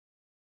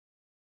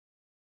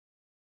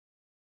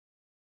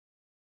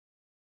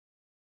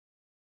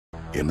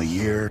In the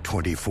year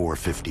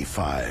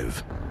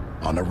 2455,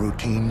 on a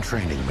routine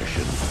training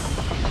mission,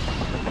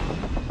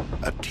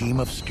 a team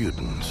of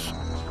students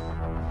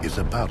is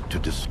about to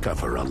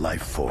discover a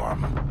life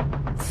form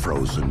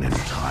frozen in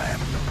time.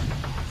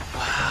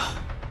 Wow.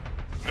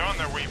 They're on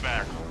their way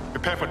back.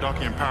 Prepare for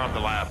docking and power up the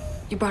lab.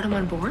 You brought him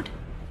on board?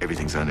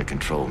 Everything's under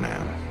control,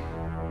 ma'am.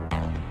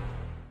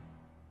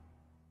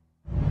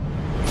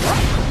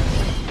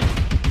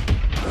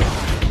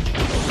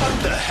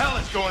 What the hell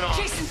is going on?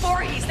 Jason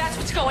Voorhees, that's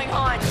what's going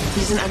on.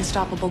 He's an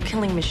unstoppable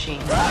killing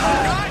machine.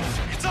 Guys,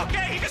 it's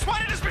okay. He just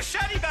wanted his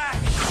machete back.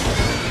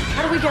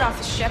 How do we get off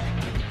the ship?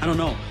 I don't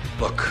know.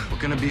 Look, we're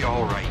gonna be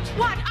all right.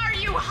 What? Are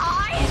you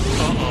high?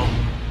 Uh-oh.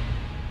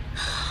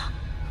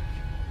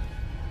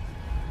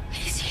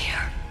 He's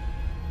here.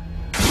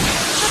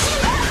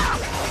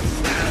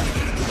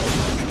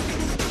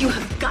 You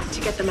have got to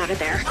get them out of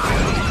there.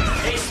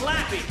 Hey,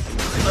 Slappy!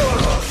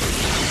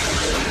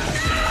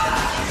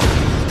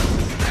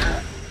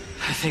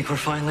 I think we're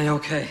finally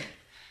okay.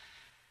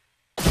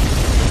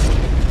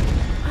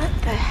 What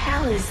the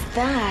hell is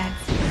that?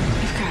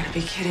 You've got to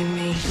be kidding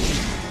me.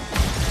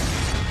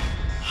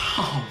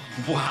 Oh,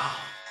 wow.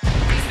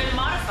 He's been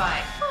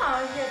modified.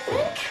 Oh, you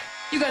think?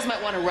 You guys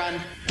might want to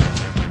run.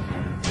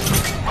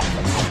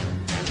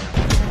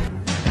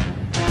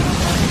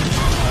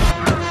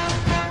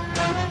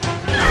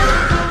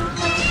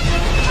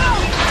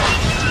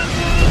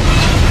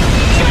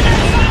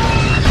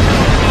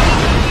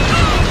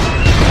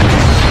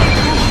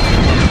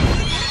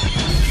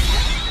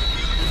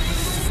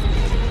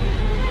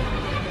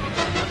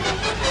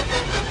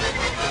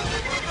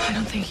 I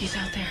don't think he's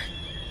out there.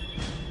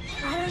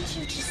 Why don't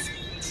you just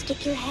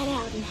stick your head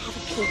out and have a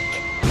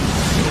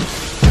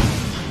peek?